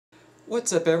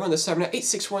What's up everyone, this is CyberKnight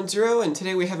 8610 and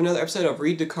today we have another episode of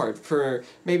Read the Card for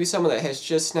maybe someone that has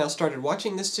just now started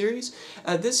watching this series.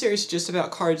 This series is just about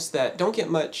cards that don't get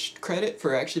much credit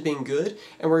for actually being good,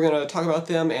 and we're going to talk about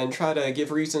them and try to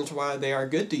give reasons why they are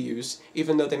good to use,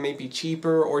 even though they may be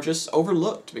cheaper or just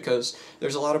overlooked, because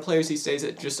there's a lot of players these days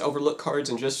that just overlook cards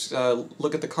and just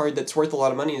look at the card that's worth a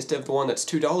lot of money instead of the one that's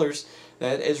 $2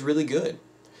 that is really good.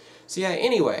 So yeah,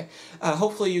 anyway,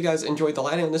 hopefully you guys enjoyed the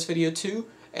lighting on this video too.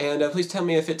 And please tell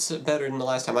me if it's better than the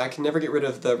last time. I can never get rid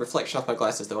of the reflection off my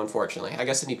glasses though, unfortunately. I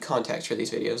guess I need contacts for these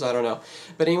videos, I don't know.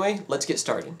 But anyway, let's get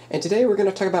started. And today we're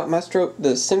going to talk about Maestroke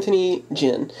the Symphony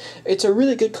Djinn. It's a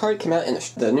really good card, came out in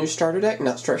the new starter deck,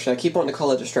 not structure, I keep wanting to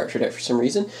call it a structure deck for some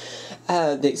reason.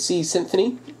 The C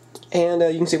Symphony, and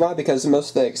you can see why, because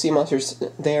most of the C monsters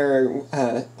there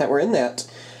that were in that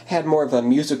had more of a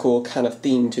musical kind of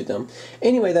theme to them.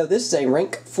 Anyway though, this is a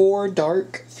rank 4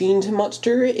 dark fiend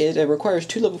monster. It requires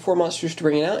 2 level 4 monsters to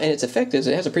bring it out, and its effect is,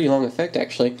 it has a pretty long effect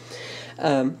actually,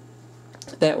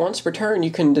 that once per turn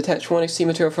you can detach 1 XC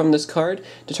material from this card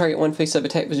to target one face-up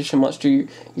attack position monster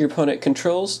your opponent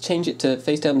controls, change it to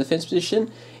face-down defense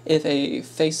position. If a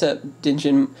face-up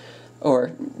Djinn,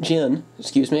 or Djinn,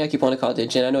 excuse me, I keep wanting to call it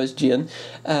Djinn, I know it's Djinn,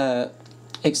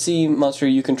 XC monster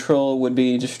you control would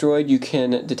be destroyed, you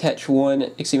can detach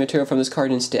 1 XC material from this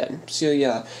card instead. So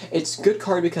yeah, it's a good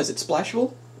card because it's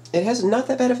splashable. It has not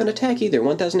that bad of an attack either,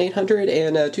 1,800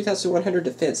 and 2,100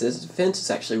 defense. This defense is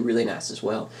actually really nice as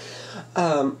well.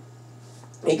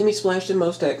 It can be splashed in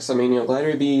most decks. I mean,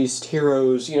 Glider Beast,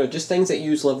 Heroes, just things that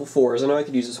use level 4s. I know I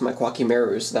could use this with my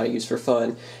Quakimerus that I use for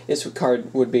fun. This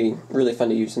card would be really fun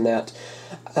to use in that.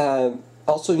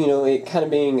 Also, it kind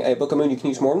of being a Book of Moon, you can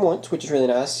use more than once, which is really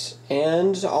nice.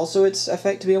 And also its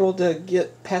effect to be able to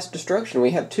get past destruction.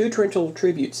 We have 2 torrential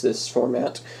tributes this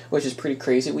format, which is pretty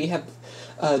crazy. We have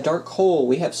Dark Hole.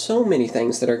 We have so many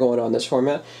things that are going on in this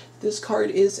format. This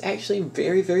card is actually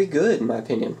very, very good, in my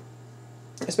opinion.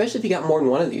 Especially if you got more than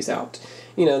one of these out.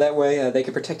 That way they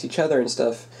can protect each other and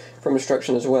stuff from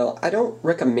destruction as well. I don't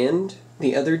recommend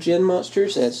the other Djinn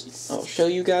monsters, as I'll show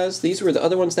you guys. These were the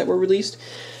other ones that were released.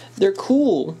 They're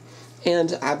cool,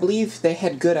 and I believe they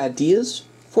had good ideas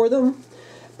for them,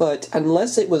 but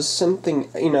unless it was something,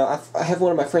 I have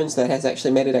one of my friends that has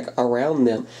actually made it around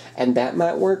them, and that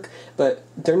might work, but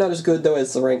they're not as good though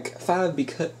as the rank 5,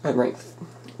 because,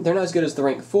 they're not as good as the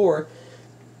rank 4.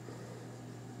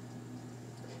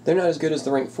 They're not as good as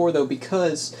the rank 4 though,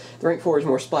 because the rank 4 is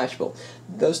more splashable.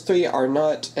 Those 3 are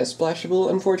not as splashable,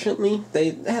 unfortunately.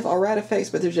 They have alright effects,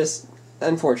 but they're just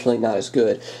unfortunately not as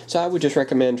good. So I would just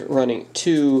recommend running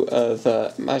 2 of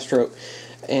Maestroke,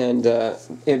 and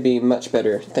it'd be a much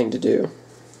better thing to do.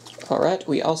 Alright,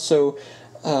 we also,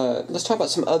 let's talk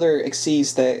about some other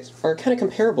XCs that are kind of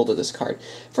comparable to this card.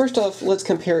 First off, let's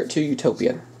compare it to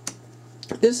Utopia.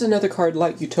 This is another card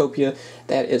like Utopia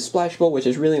that is splashable, which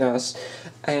is really nice,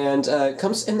 and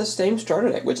comes in the same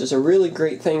starter deck, which is a really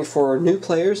great thing for new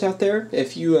players out there.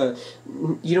 If you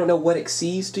you don't know what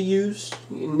XCs to use,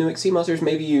 new XC monsters,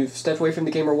 maybe you've stepped away from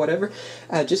the game or whatever,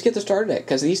 just get the starter deck,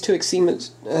 because these 2 XC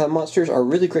monsters are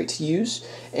really great to use,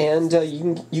 and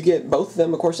you get both of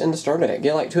them, of course, in the starter deck.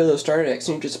 Get like 2 of those starter decks,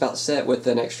 and you're just about set with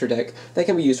an extra deck. They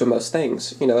can be used with most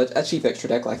things, a cheap extra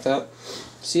deck like that.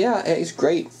 So yeah, it's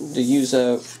great to use,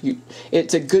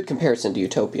 it's a good comparison to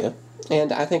Utopia,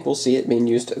 and I think we'll see it being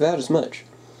used about as much.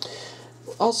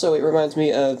 Also, it reminds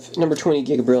me of number 20,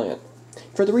 Giga Brilliant.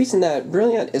 For the reason that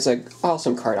Brilliant is an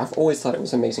awesome card. I've always thought it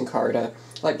was an amazing card.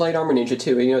 Like Blade Armor Ninja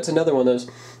too, it's another one of those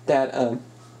that a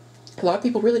lot of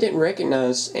people really didn't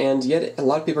recognize, and yet a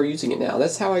lot of people are using it now.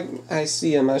 That's how I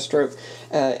see a Maestroke,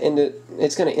 and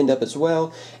it's going to end up as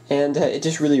well, and it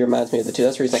just really reminds me of the 2.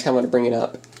 That's the reason I kind of want to bring it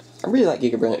up. I really like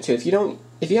Giga Brilliant too. If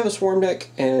you have a Swarm deck,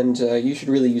 and you should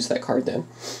really use that card then.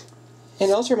 And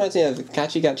it also reminds me of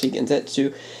Gachi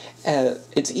Genzetsu.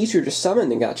 It's easier to summon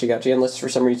than Gachi, unless for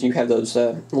some reason you have those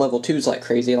level 2s like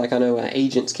crazy, like I know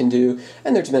Agents can do,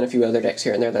 and there's been a few other decks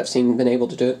here and there that I've seen been able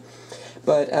to do it.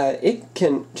 But it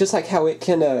can, just like how it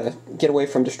can get away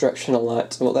from destruction a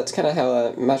lot, well, that's kind of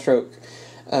how Maestroke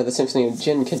the Symphony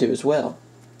Djinn can do as well.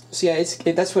 So yeah,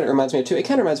 that's what it reminds me of too. It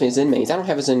kind of reminds me of Zen Mains. I don't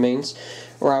have a Zen Mains,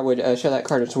 or I would show that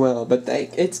card as well, but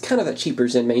it's kind of a cheaper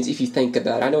Zen Mains if you think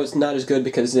about it. I know it's not as good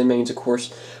because Zen Mains, of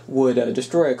course, would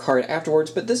destroy a card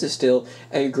afterwards, but this is still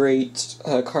a great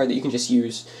card that you can just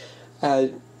use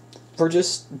for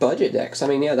just budget decks. I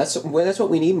mean, yeah, that's what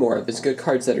we need more of, is good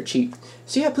cards that are cheap.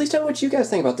 So yeah, please tell me what you guys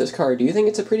think about this card. Do you think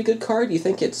it's a pretty good card? Do you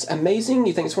think it's amazing? Do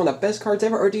you think it's one of the best cards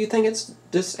ever? Or do you think it's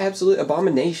just absolute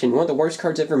abomination, one of the worst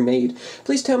cards ever made?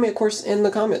 Please tell me, of course, in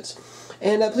the comments.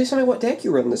 And please tell me what deck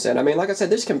you run this in. I mean, like I said,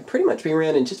 this can pretty much be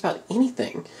ran in just about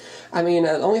anything. I mean,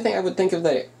 the only thing I would think of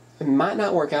that it might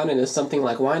not work out in is something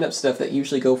like wind-up stuff that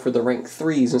usually go for the rank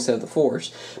 3s instead of the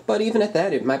 4s. But even at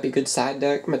that, it might be good side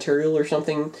deck material or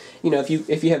something. You know, if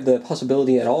you have the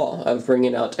possibility at all of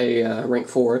bringing out a rank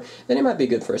 4, then it might be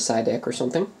good for a side deck or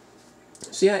something.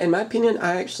 So yeah, in my opinion,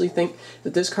 I actually think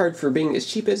that this card, for being as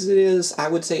cheap as it is, I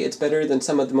would say it's better than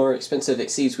some of the more expensive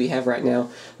Exceeds we have right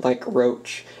now, like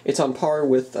Roach. It's on par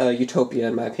with Utopia,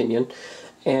 in my opinion.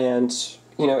 And,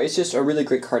 you know, it's just a really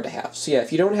great card to have. So yeah,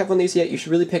 if you don't have one of these yet, you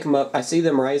should really pick them up. I see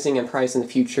them rising in price in the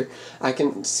future. I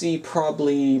can see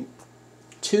probably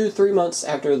 2-3 months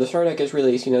after the Star Deck is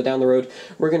released, you know, down the road,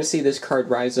 we're going to see this card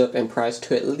rise up in price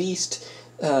to at least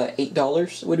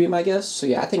 $8 would be my guess. So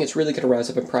yeah, I think it's really going to rise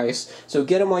up in price. So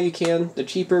get them while you can. They're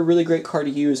cheaper, really great card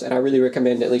to use, and I really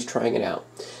recommend at least trying it out.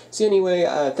 So anyway,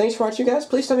 thanks for watching, guys.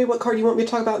 Please tell me what card you want me to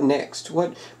talk about next.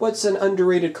 What's an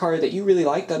underrated card that you really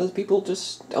like that other people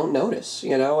just don't notice,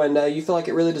 you know, and you feel like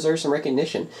it really deserves some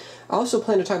recognition. I also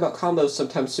plan to talk about combos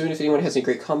sometime soon. If anyone has any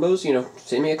great combos, you know,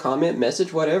 send me a comment,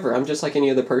 message, whatever. I'm just like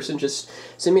any other person. Just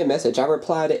send me a message. I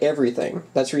reply to everything.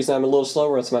 That's the reason I'm a little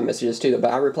slower on some of my messages too,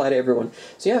 but I reply to everyone.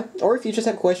 So yeah, or if you just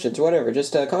have questions, whatever,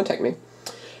 just contact me.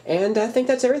 And I think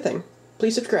that's everything.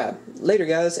 Please subscribe. Later,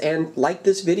 guys, and like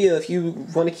this video if you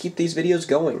want to keep these videos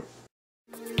going.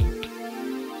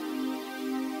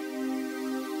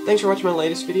 Thanks for watching my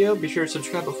latest video. Be sure to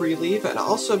subscribe before you leave, and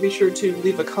also be sure to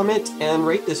leave a comment and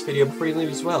rate this video before you leave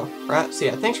as well. Alright, so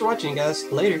yeah, thanks for watching,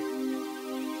 guys. Later.